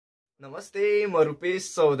नमस्ते, म रूपेश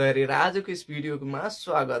चौधरी र आजको यस भिडियोमा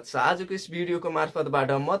स्वागत छ। आजको यस भिडियोको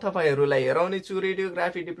मार्फतबाट म तपाईहरुलाई हेराउने छु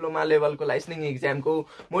रेडियोग्राफी डिप्लोमा लेभलको लाइसेन्सिङ एक्जामको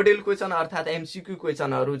मोडेल क्वेशन अर्थात MCQ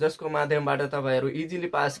क्वेशनहरु, जसको माध्यमबाट तपाईहरु इजिली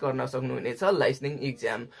पास गर्न सक्नुहुनेछ लाइसेन्सिङ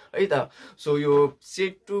एक्जाम है त। सो यो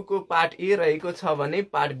सेट 2 को पार्ट ए रहेको छ भने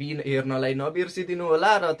पार्ट बी हेर्नलाई नबिर्सिदिनु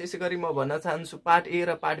होला। र त्यसैगरी म भन्न चाहन्छु part A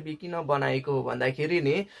raw part B किन बनाएको हो भन्दाखेरि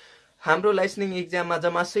नि हाम्रो लाइसेन्सिङ एक्जाममा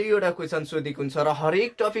जम्मा 100 वटा क्वेशन सोधेको हुन्छ र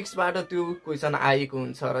हरेक टपिक्सबाट त्यो क्वेशन आएको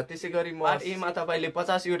हुन्छ र त्यसैगरी पार्ट ए मा तपाईले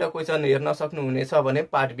 50 वटा क्वेशन हेर्न सक्नुहुनेछ भने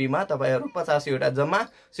पार्ट बी मा तपाईहरु 50 वटा जम्मा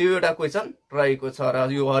 100 वटा क्वेशन रहेको छ र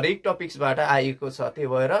यो हरेक टपिक्सबाट आएको छ।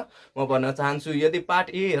 त्यही भएर म भन्न चाहन्छु यदि पार्ट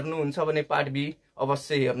ए हेर्नुहुन्छ भने पार्ट बी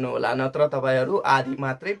अवश्य हेर्नु होला, नत्र तपाईहरु आधी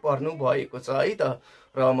मात्रै पढ्नु भएको छ है त।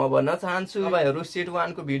 र म भन्न चाहन्छु तपाईहरु सेट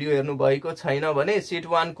 1 को भिडियो हेर्नु भएको छैन भने सेट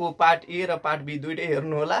 1 को part A raw part B दुईटै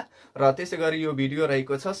हेर्नु होला। र त्यसैगरी यो भिडियो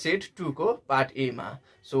रहेको छ सेट 2 को पार्ट ए मा।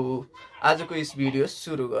 सो आजको यस भिडियो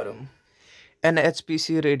सुरु गरौँ।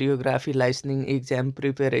 NHPC Radiography Licensing Exam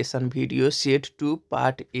Preparation Video Set 2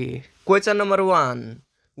 Part A. Question number 1.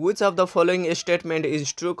 Which of the following statement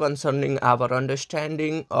is true concerning our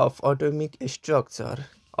understanding of atomic structure?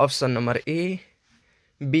 Option number A,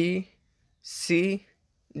 B, C,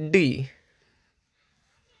 D.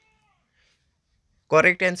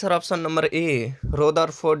 Correct answer option number A.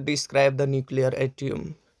 Rutherford described the nuclear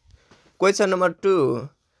atom. Question number 2.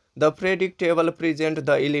 The periodic table present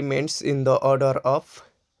the elements in the order of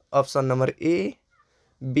option number A,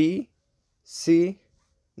 B, C,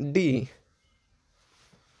 D.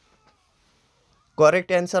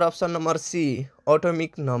 Correct answer option number C.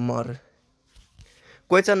 Atomic number.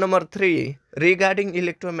 Question number 3. Regarding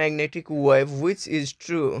electromagnetic wave, which is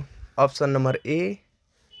true? Option number A,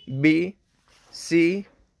 B, C,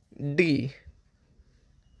 D.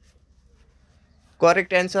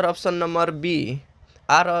 Correct answer option number B.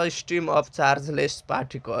 Are a stream of chargeless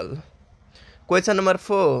particle. Question number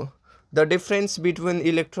 4. The difference between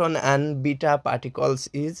electron and beta particles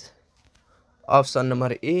is option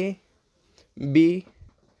number A, B,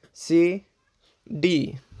 C,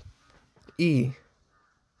 D, E.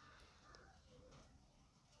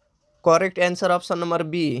 Correct answer option number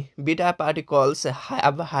B. Beta particles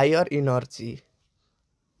have higher energy.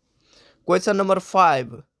 Question number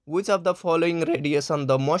 5. Which of the following radiation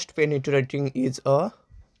the most penetrating is a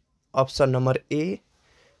option number A,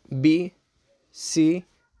 B, C,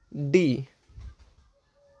 D.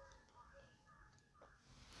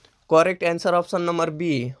 Correct answer option number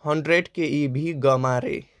B. 100 keV gamma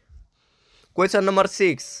ray. Question number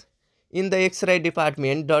 6. In the X-ray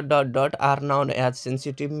department ... are known as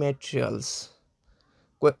sensitive materials.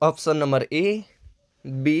 Option number A,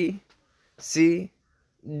 B, C,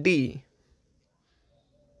 D.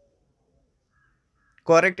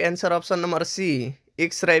 Correct answer option number C.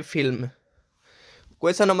 X-ray film.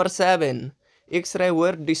 Question number 7. X-ray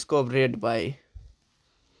were discovered by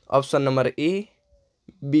option number A,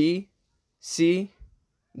 B, C,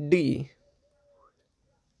 D.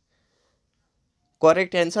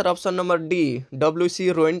 Correct answer option number D. W.C.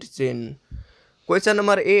 Roentgen. Question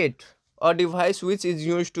number 8. A device which is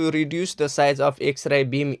used to reduce the size of X-ray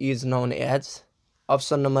beam is known as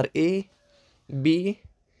option number A, B,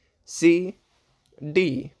 C,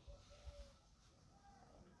 D.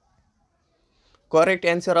 Correct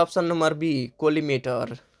answer option number B.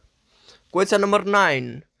 Collimator. Question number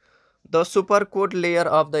 9. The supercoat layer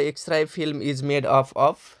of the X-ray film is made of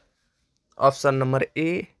option number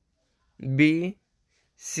A, B,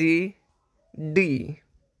 C, D.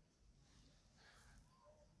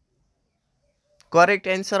 Correct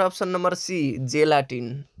answer option number C.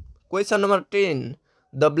 Gelatin. Question number 10.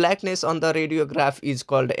 The blackness on the radiograph is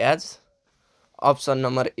called as option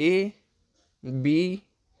number A, B,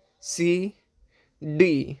 C,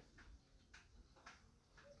 D.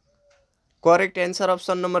 Correct answer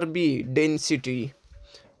option number B. Density.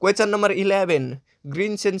 Question number 11.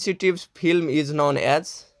 Green sensitive film is known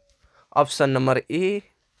as option number A,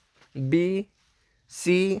 B,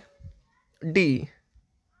 C, D.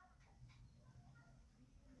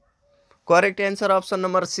 Correct answer option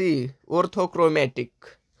number C. Orthochromatic.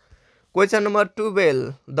 Question number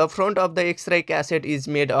 12. The front of the X-ray cassette is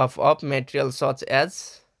made of material such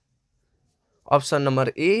as option number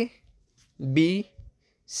A, B,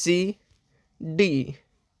 C, D.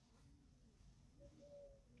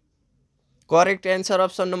 Correct answer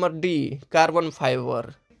option number D. Carbon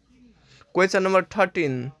fiber. Question number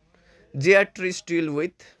 13. Jar trees deal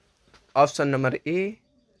with option number A,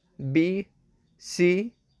 B,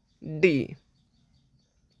 C, D.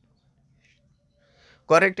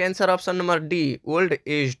 Correct answer option number D. Old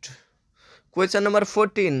aged. Question number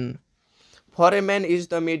 14. Foreman is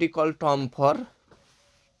the medical term for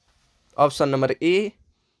option number A,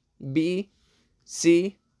 B,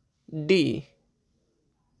 C, D.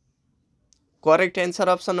 Correct answer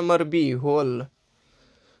option number B, whole.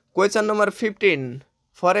 Question number 15.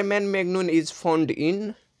 Foramen magnum is found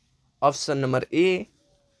in option number A,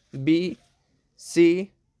 B,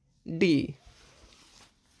 C, D.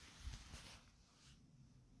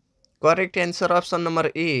 Correct answer option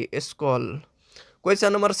number A, skull.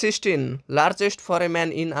 Question number 16. Largest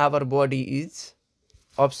foramen in our body is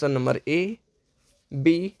option number A,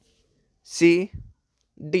 B, C,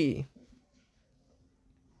 D.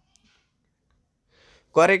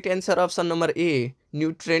 Correct answer option number A,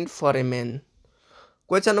 nutrient foramen.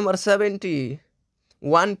 Question number 70.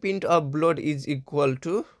 1 pint of blood is equal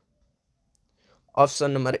to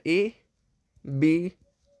option number A, B,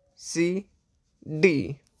 C,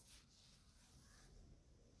 D.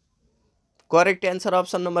 Correct answer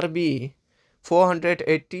option number B,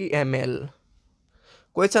 480 ml.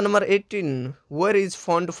 Question number 18. Where is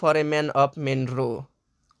found foramen of Monroe?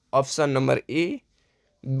 Option number A,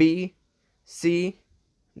 B, C,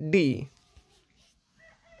 D.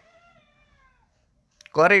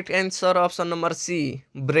 Correct answer option number C,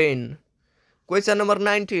 brain. Question number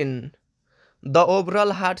 19. The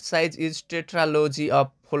overall heart size is tetralogy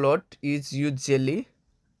of float is usually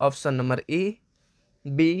option number A,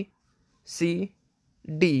 B, C,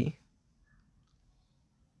 D.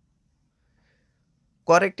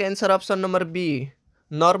 Correct answer option number B,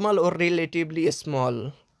 normal or relatively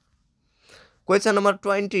small. Question number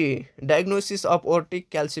 20. Diagnosis of aortic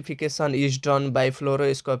calcification is done by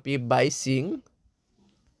fluoroscopy by seeing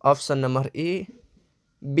option number A,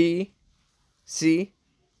 B, C,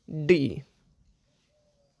 D.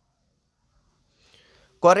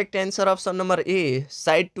 Correct answer option number A,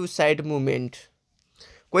 side to side movement.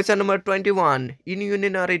 Question number 21. In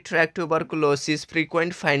urinary tract tuberculosis,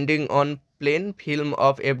 frequent finding on plain film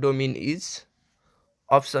of abdomen is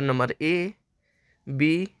option number A,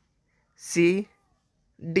 B, C,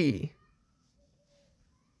 D.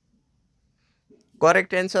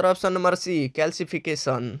 Correct answer option number C,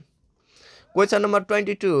 calcification. Question number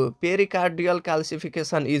 22. Pericardial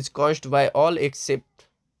calcification is caused by all except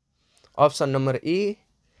option number A,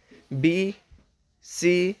 B,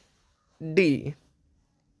 C, D.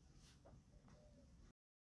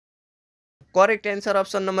 Correct answer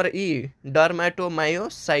option number E,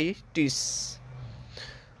 dermatomyositis.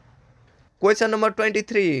 Question number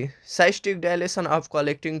 23. Cystic dilation of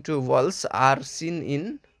collecting tubules are seen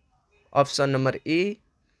in option number A,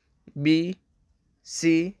 B,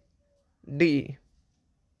 C, D.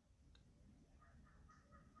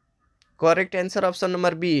 Correct answer option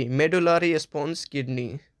number B, medullary sponge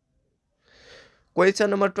kidney. Question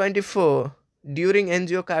number 24. During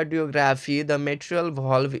angiocardiography, the mitral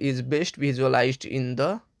valve is best visualized in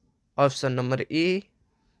the option number A,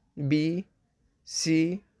 B,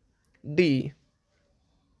 C, D.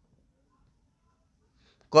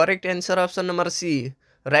 Correct answer option number C,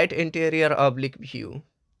 right anterior oblique view.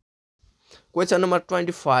 Question number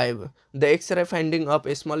 25. The X-ray finding of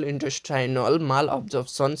small intestinal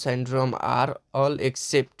malabsorption syndrome are all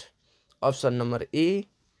except option number A,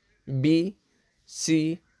 B,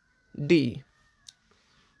 C, D.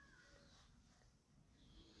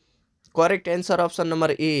 Correct answer option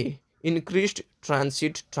number A, increased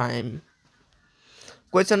transit time.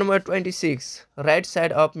 Question number 26. Right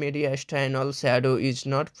side of mediastinal shadow is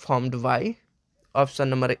not formed by option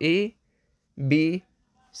number A, B,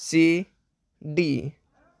 C, D.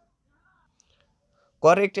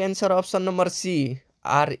 Correct answer option number C,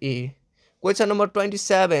 RA. Question number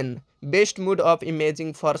 27. Best mode of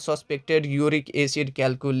imaging for suspected uric acid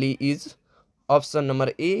calculi is option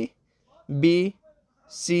number A, B,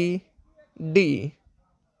 C, D.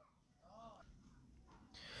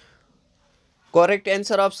 Correct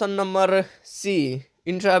answer option number C,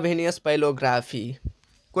 intravenous pyelography.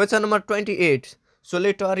 Question number 28.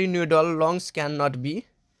 Solitary nodal lungs cannot be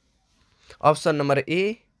option number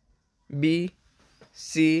A, B,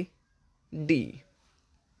 C, D.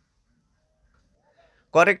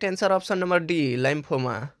 Correct answer option number D,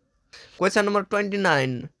 lymphoma. Question number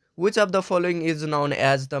 29. Which of the following is known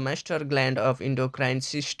as the master gland of endocrine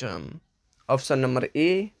system? Option number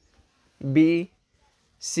A, B,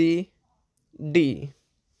 C, D.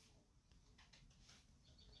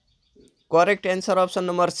 Correct answer option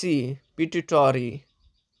number C, pituitary.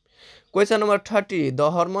 Question number 30.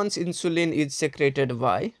 The hormones insulin is secreted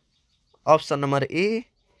by option number A,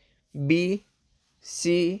 B,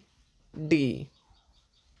 C, D.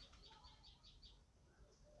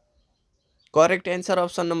 Correct answer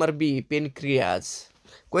option number B, pancreas.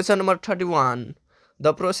 Question number 31.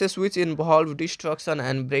 The process which involves destruction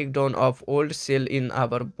and breakdown of old cell in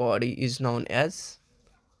our body is known as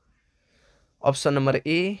option number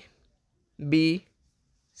A, B,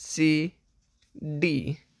 C,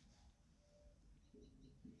 D.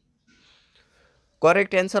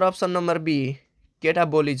 Correct answer option number B,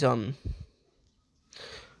 catabolism.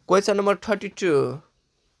 Question number 32.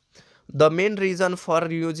 The main reason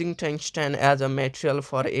for using tungsten as a material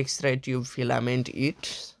for X-ray tube filament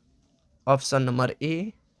is option number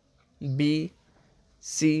A, B,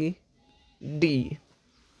 C, D.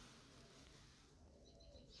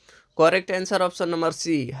 Correct answer option number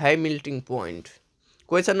C, high melting point.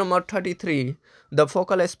 Question number 33. The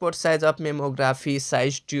focal spot size of mammography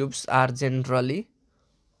size tubes are generally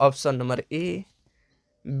option number A,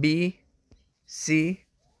 B, C,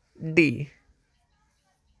 D.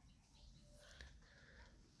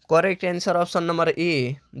 Correct answer option number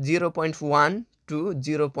A, 0.1 to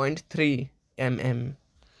 0.3 mm.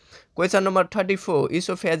 Question number 34.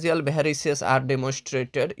 Esophageal varices are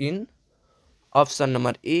demonstrated in option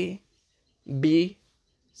number A, B,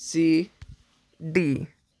 C, D.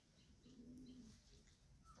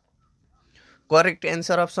 Correct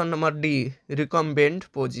answer option number D,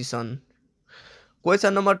 recumbent position.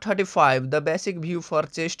 Question number 35. The basic view for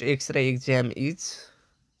chest X-ray exam is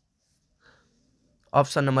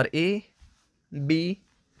option number A, B,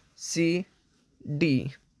 C,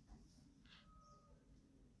 D.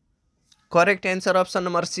 Correct answer option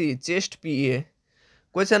number C, chest PA.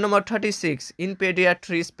 Question number 36. In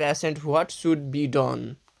pediatrics patient, what should be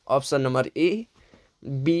done? Option number A,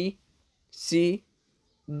 B, C,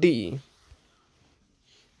 D.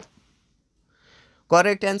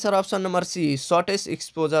 Correct answer option number C, shortest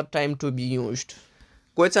exposure time to be used.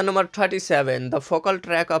 Question number 37. The focal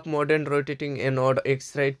track of modern rotating anode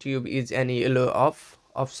X-ray tube is an yellow of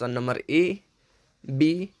option number A,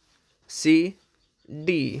 B, C,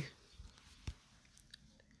 D.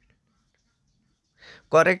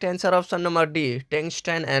 Correct answer option number D,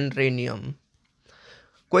 tungsten and rhenium.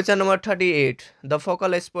 Question number 38. The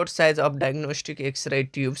focal spot size of diagnostic X-ray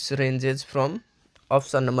tubes ranges from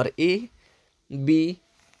option number A, B,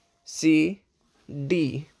 C,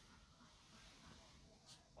 D.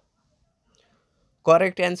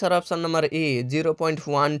 Correct answer option number A,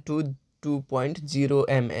 0.1 to 2.0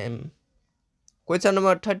 mm. Question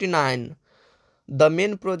number 39. The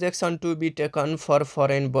main projection to be taken for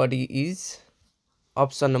foreign body is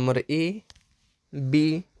option number A,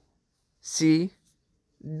 B, C,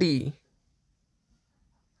 D.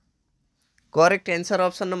 Correct answer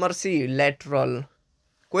option number C, lateral.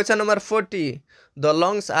 Question number 40. The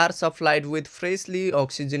lungs are supplied with freshly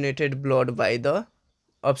oxygenated blood by the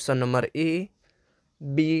option number A,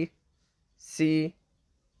 B, C,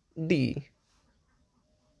 D.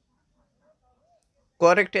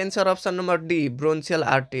 Correct answer option number D, bronchial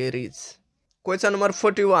arteries. Question number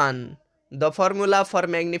 41. The formula for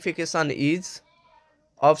magnification is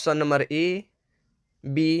option number A,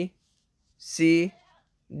 B, C,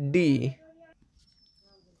 D.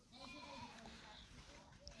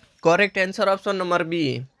 Correct answer option number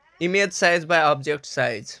B, image size by object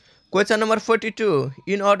size. Question number 42.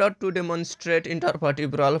 In order to demonstrate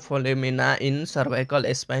intervertebral phenomena in cervical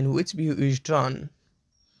spine, which view is done?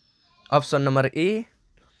 Option number A,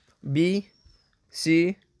 B,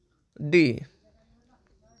 C, D.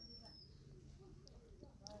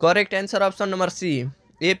 Correct answer option number C,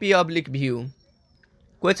 AP oblique view.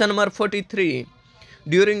 Question number 43.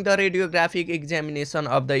 During the radiographic examination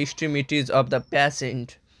of the extremities of the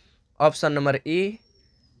patient, option number A,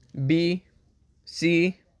 B,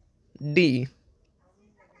 C, D.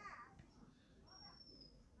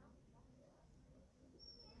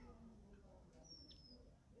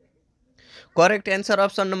 Correct answer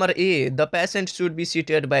option number A, the patient should be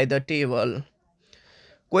seated by the table.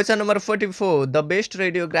 Question number 44. The best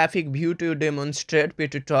radiographic view to demonstrate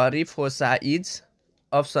pituitary fossa is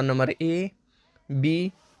option number A,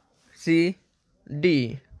 B, C,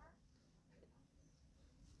 D.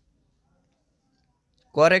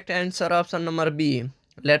 Correct answer option number B,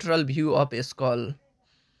 lateral view of skull.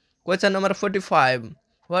 Question number 45.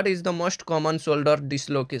 What is the most common shoulder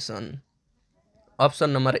dislocation?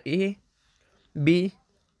 Option number A, B,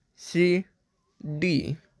 C,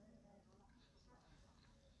 D.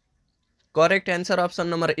 Correct answer option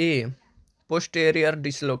number A, posterior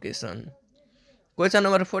dislocation. Question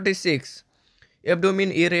number 46.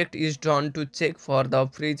 Abdomen erect is drawn to check for the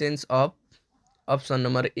presence of option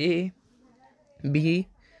number A, B,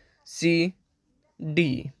 C,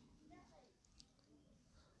 D.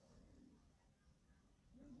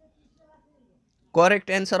 Correct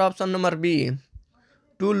answer option number B,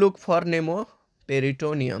 to look for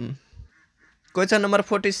pneumoperitoneum. Question number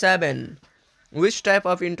 47. Which type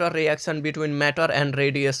of interaction between matter and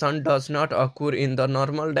radiation does not occur in the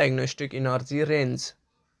normal diagnostic energy range?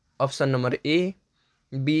 Option number A,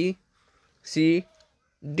 B, C,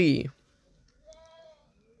 D.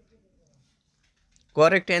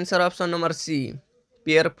 Correct answer option number C,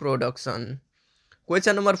 pair production.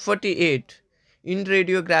 Question number 48. In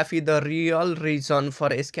radiography, the real reason for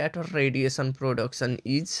scattered radiation production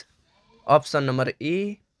is option number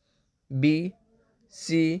A, B,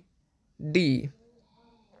 C, D.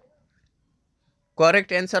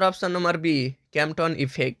 Correct answer option number B, Campton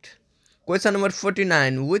effect. Question number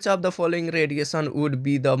 49. Which of the following radiation would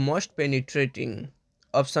be the most penetrating?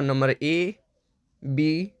 Option number A,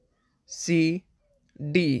 B, C,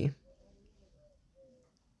 D.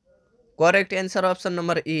 Correct answer option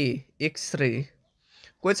number A, X-ray.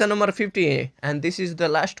 Question number 50, and this is the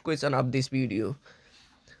last question of this video.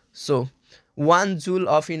 So, 1 joule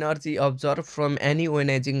of energy observed from any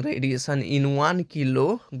ionizing radiation in 1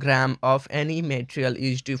 kilogram of any material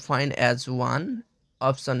is defined as 1.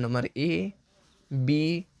 Option number A,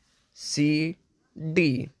 B, C,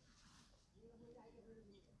 D.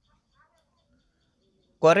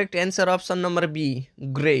 Correct answer option number B,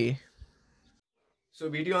 gray. So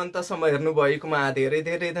video अन्तसम्म हेर्नुभएकोमा धेरै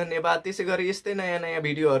धेरै धन्यवाद। त्यसै गरी यस्तै नयाँ नयाँ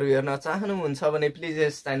भिडियोहरू हेर्न चाहनुहुन्छ भने प्लिज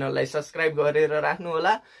यस च्यानललाई सब्स्क्राइब गरेर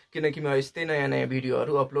राख्नुहोला, किनकि म यस्तै नयाँ नयाँ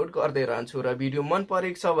भिडियोहरू अपलोड गर्दै रहन्छु। र भिडियो मन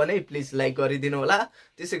परेको छ भने प्लिज लाइक गरिदिनु होला।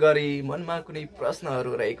 त्यसै गरी मनमा कुनै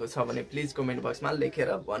प्रश्नहरू रहेको छ भने प्लिज कमेन्ट बक्समा लेखेर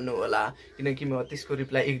भन्नुहोला, किनकि म त्यसको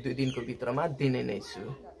रिप्लाई 1-2 दिनको भित्रमा दिने नै छु।